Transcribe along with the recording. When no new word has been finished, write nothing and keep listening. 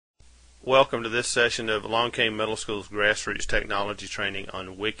Welcome to this session of Long Cane Middle School's Grassroots Technology Training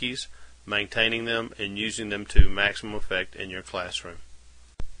on wikis, maintaining them, and using them to maximum effect in your classroom.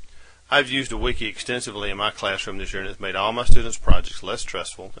 I've used a wiki extensively in my classroom this year, and it's made all my students' projects less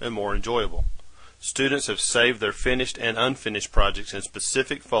stressful and more enjoyable. Students have saved their finished and unfinished projects in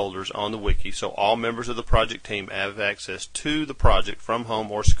specific folders on the wiki, so all members of the project team have access to the project from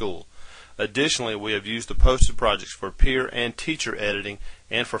home or school. Additionally, we have used the posted projects for peer and teacher editing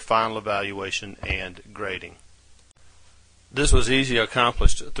and for final evaluation and grading. This was easily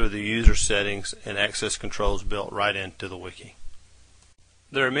accomplished through the user settings and access controls built right into the wiki.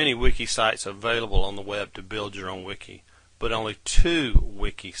 There are many wiki sites available on the web to build your own wiki, but only 2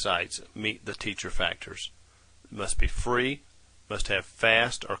 wiki sites meet the teacher factors. It must be free, must have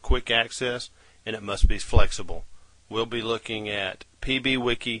fast or quick access, and it must be flexible. We'll be looking at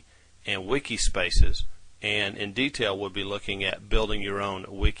PBWiki and Wiki Spaces, and in detail we'll be looking at building your own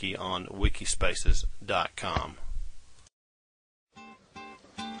wiki on wikispaces.com.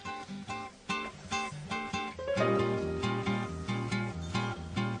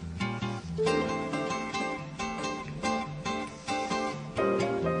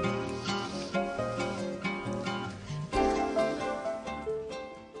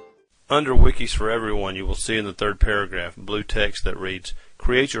 Under Wikis for Everyone, you will see in the 3rd paragraph blue text that reads,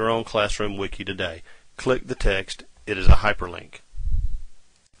 "Create your own classroom wiki today." Click the text. It is a hyperlink.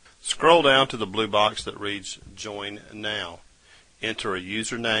 Scroll down to the blue box that reads, "Join Now." Enter a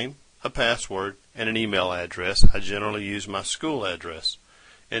username, a password, and an email address. I generally use my school address.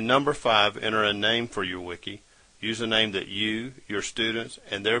 In number 5, enter a name for your wiki. Use a name that you, your students,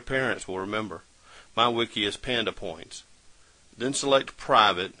 and their parents will remember. My wiki is Panda Points. Then select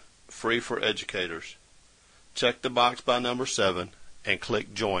Private, free for educators. Check the box by number 7 and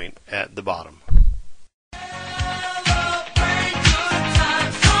click Join at the bottom.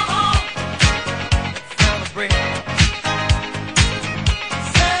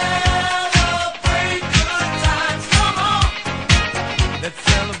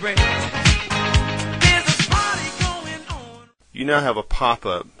 You now have a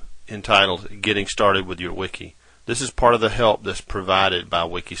pop-up entitled Getting Started with Your Wiki. This is part of the help that's provided by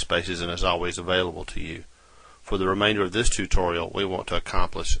Wiki Spaces and is always available to you. For the remainder of this tutorial, we want to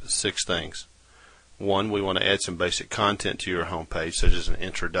accomplish 6 things. 1, we want to add some basic content to your homepage, such as an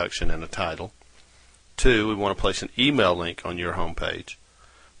introduction and a title. 2, we want to place an email link on your homepage.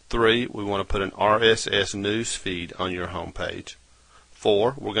 3, we want to put an RSS news feed on your homepage.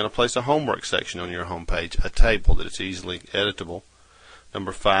 4, we're going to place a homework section on your homepage, a table that is easily editable.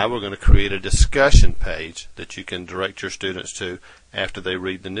 Number 5, we're going to create a discussion page that you can direct your students to after they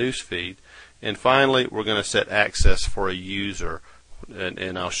read the news feed. And finally, we're going to set access for a user,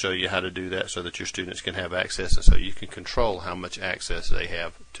 and I'll show you how to do that so that your students can have access and so you can control how much access they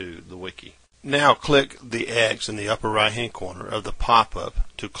have to the wiki. Now click the X in the upper right hand corner of the pop-up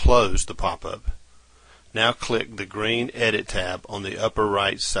to close the pop-up. Now click the green Edit tab on the upper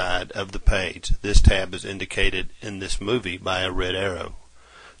right side of the page. This tab is indicated in this movie by a red arrow.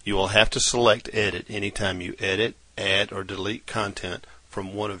 You will have to select Edit anytime you edit, add, or delete content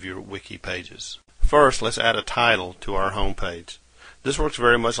from one of your wiki pages. First, let's add a title to our home page. This works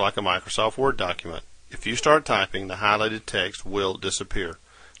very much like a Microsoft Word document. If you start typing, the highlighted text will disappear.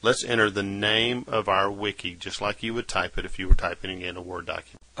 Let's enter the name of our wiki just like you would type it if you were typing in a Word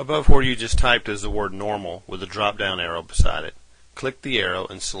document. Above where you just typed is the word Normal with a drop-down arrow beside it. Click the arrow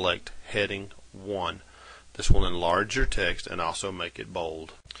and select Heading 1. This will enlarge your text and also make it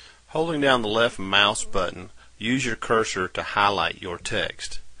bold. Holding down the left mouse button, use your cursor to highlight your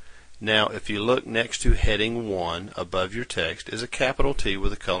text. Now, if you look next to Heading 1 above your text is a capital T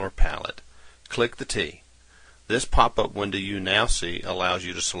with a color palette. Click the T. This pop-up window you now see allows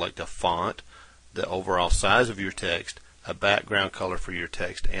you to select a font, the overall size of your text, a background color for your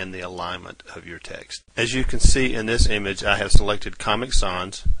text, and the alignment of your text. As you can see in this image, I have selected Comic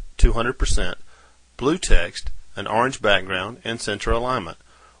Sans, 200%, blue text, an orange background, and center alignment.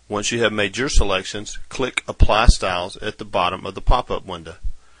 Once you have made your selections, click Apply Styles at the bottom of the pop-up window.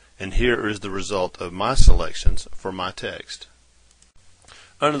 And here is the result of my selections for my text.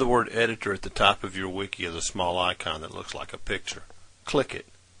 Under the word Editor at the top of your wiki is a small icon that looks like a picture. Click it.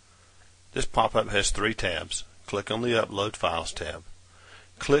 This pop-up has 3 tabs. Click on the Upload Files tab.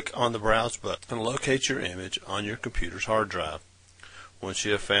 Click on the Browse button and locate your image on your computer's hard drive. Once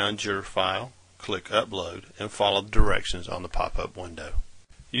you have found your file, click Upload and follow the directions on the pop-up window.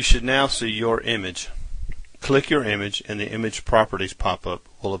 You should now see your image. Click your image and the Image Properties pop-up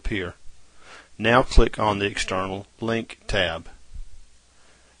will appear. Now click on the External Link tab.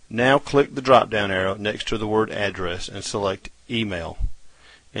 Now click the drop-down arrow next to the word Address and select Email.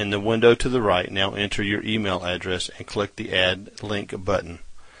 In the window to the right, now enter your email address and click the Add Link button.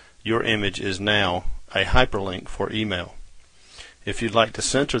 Your image is now a hyperlink for email. If you'd like to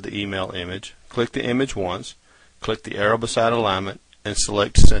center the email image, click the image once, click the arrow beside alignment, and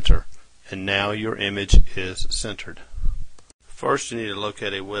select Center. And now your image is centered. First, you need to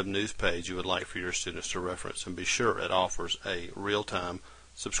locate a web news page you would like for your students to reference, and be sure it offers a real-time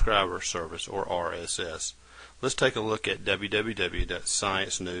subscriber service, or RSS. Let's take a look at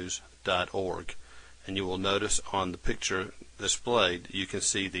www.sciencenews.org, and you will notice on the picture displayed you can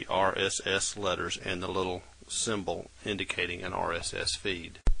see the RSS letters and the little symbol indicating an RSS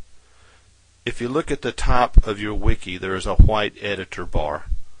feed. If you look at the top of your wiki, there is a white editor bar.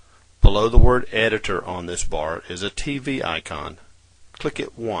 Below the word editor on this bar is a TV icon. Click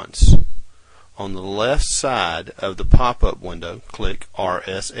it once. On the left side of the pop-up window, click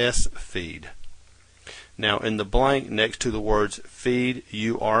RSS Feed. Now in the blank next to the words Feed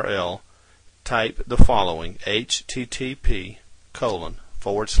URL, type the following: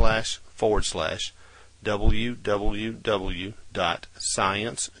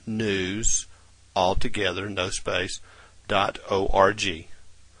 http://www.sciencenews, altogether, no space, .org.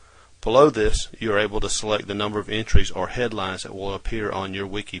 Below this, you are able to select the number of entries or headlines that will appear on your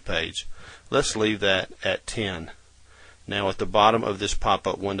wiki page. Let's leave that at 10. Now at the bottom of this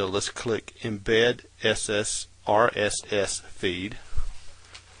pop-up window, let's click Embed RSS Feed.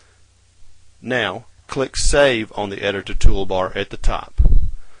 Now click Save on the editor toolbar at the top.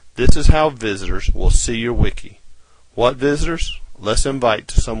 This is how visitors will see your wiki. What visitors? Let's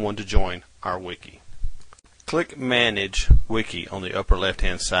invite someone to join our wiki. Click Manage Wiki on the upper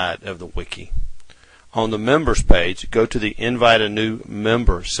left-hand side of the wiki. On the Members page, go to the Invite a New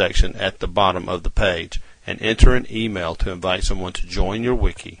Member section at the bottom of the page and enter an email to invite someone to join your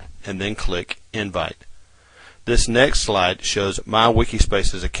wiki, and then click Invite. This next slide shows my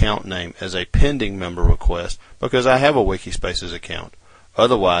Wikispaces account name as a pending member request because I have a Wikispaces account.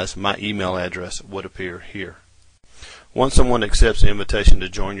 Otherwise, my email address would appear here. Once someone accepts the invitation to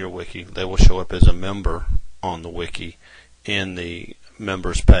join your wiki, they will show up as a member on the wiki in the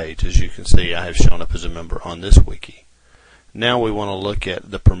members page. As you can see, I have shown up as a member on this wiki. Now we want to look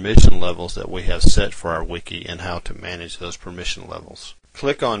at the permission levels that we have set for our wiki and how to manage those permission levels.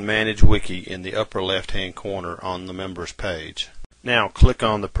 Click on Manage Wiki in the upper left-hand corner on the members page. Now click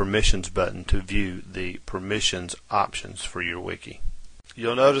on the Permissions button to view the permissions options for your wiki.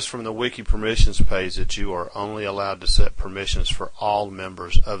 You'll notice from the Wiki Permissions page that you are only allowed to set permissions for all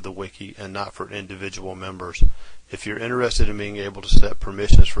members of the wiki and not for individual members. If you're interested in being able to set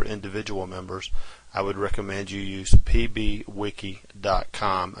permissions for individual members, I would recommend you use pbwiki.com,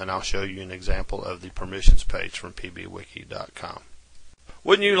 and I'll show you an example of the permissions page from pbwiki.com.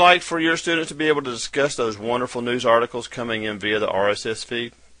 Wouldn't you like for your students to be able to discuss those wonderful news articles coming in via the RSS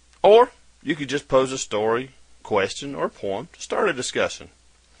feed? Or you could just pose a story, question, or poem to start a discussion.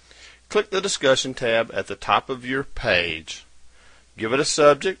 Click the Discussion tab at the top of your page. Give it a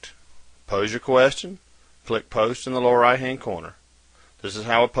subject, pose your question, click Post in the lower right-hand corner. This is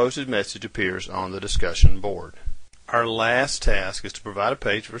how a posted message appears on the discussion board. Our last task is to provide a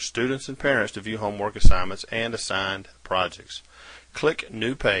page for students and parents to view homework assignments and assigned projects. Click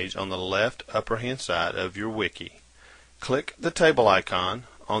New Page on the left upper hand side of your wiki. Click the table icon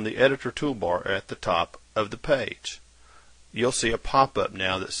on the editor toolbar at the top of the page. You'll see a pop-up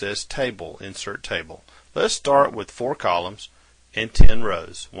now that says Table, Insert Table. Let's start with 4 columns and 10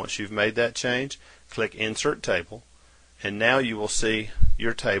 rows. Once you've made that change, click Insert Table, and now you will see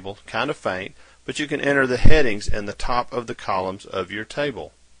your table, kind of faint, but you can enter the headings in the top of the columns of your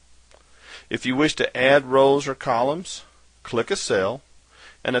table. If you wish to add rows or columns, click a cell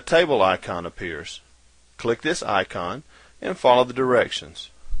and a table icon appears. Click this icon and follow the directions.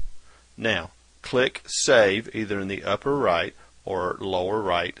 Now, click Save either in the upper right or lower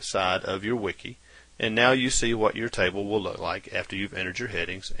right side of your wiki, and now you see what your table will look like after you've entered your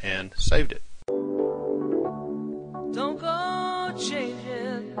headings and saved it. Don't go change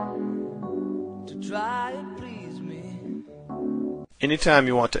it to try and please me. Anytime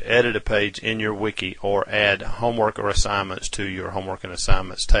you want to edit a page in your wiki or add homework or assignments to your homework and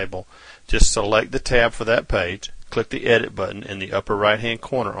assignments table, just select the tab for that page, click the Edit button in the upper right hand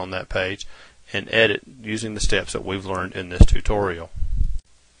corner on that page, and edit using the steps that we've learned in this tutorial.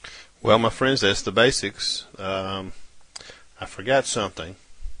 Well, my friends, that's the basics. I forgot something.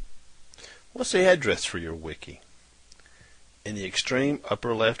 What's the address for your wiki? In the extreme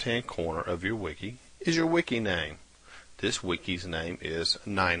upper left hand corner of your wiki is your wiki name. This wiki's name is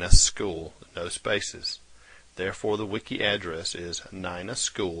Nina School, no spaces. Therefore, the wiki address is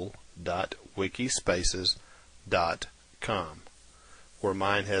ninaschool.wikispaces.com. Where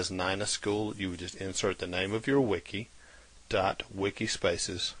mine has Nina School, you would just insert the name of your wiki,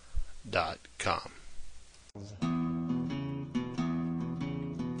 .wikispaces.com.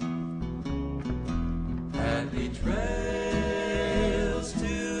 Happy trails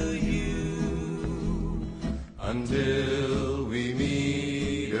to you until we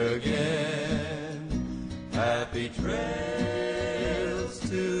meet again. Happy trails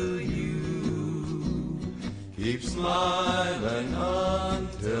to you. Keep smiling.